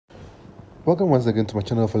Welcome once again to my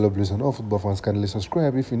channel, fellow Blues and all football fans. Kindly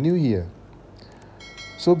subscribe if you're new here.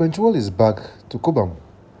 So Ben Chilwell is back to Cobham.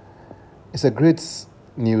 It's a great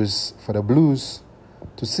news for the Blues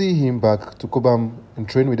to see him back to Cobham and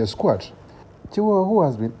train with the squad. Chilwell, who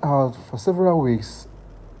has been out for several weeks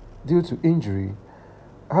due to injury,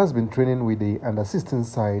 has been training with the under-16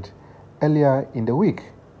 side earlier in the week.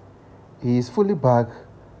 He is fully back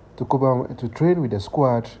to Cobham to train with the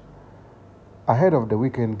squad ahead of the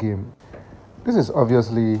weekend game. This is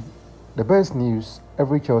obviously the best news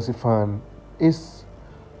every Chelsea fan is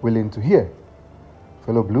willing to hear.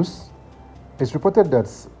 Fellow Blues, it's reported that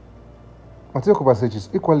Mateo Kovacic is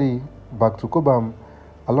equally back to Cobham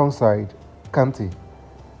alongside Kante.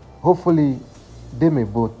 Hopefully, they may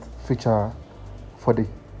both feature for the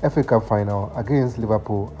FA Cup final against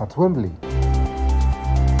Liverpool at Wembley.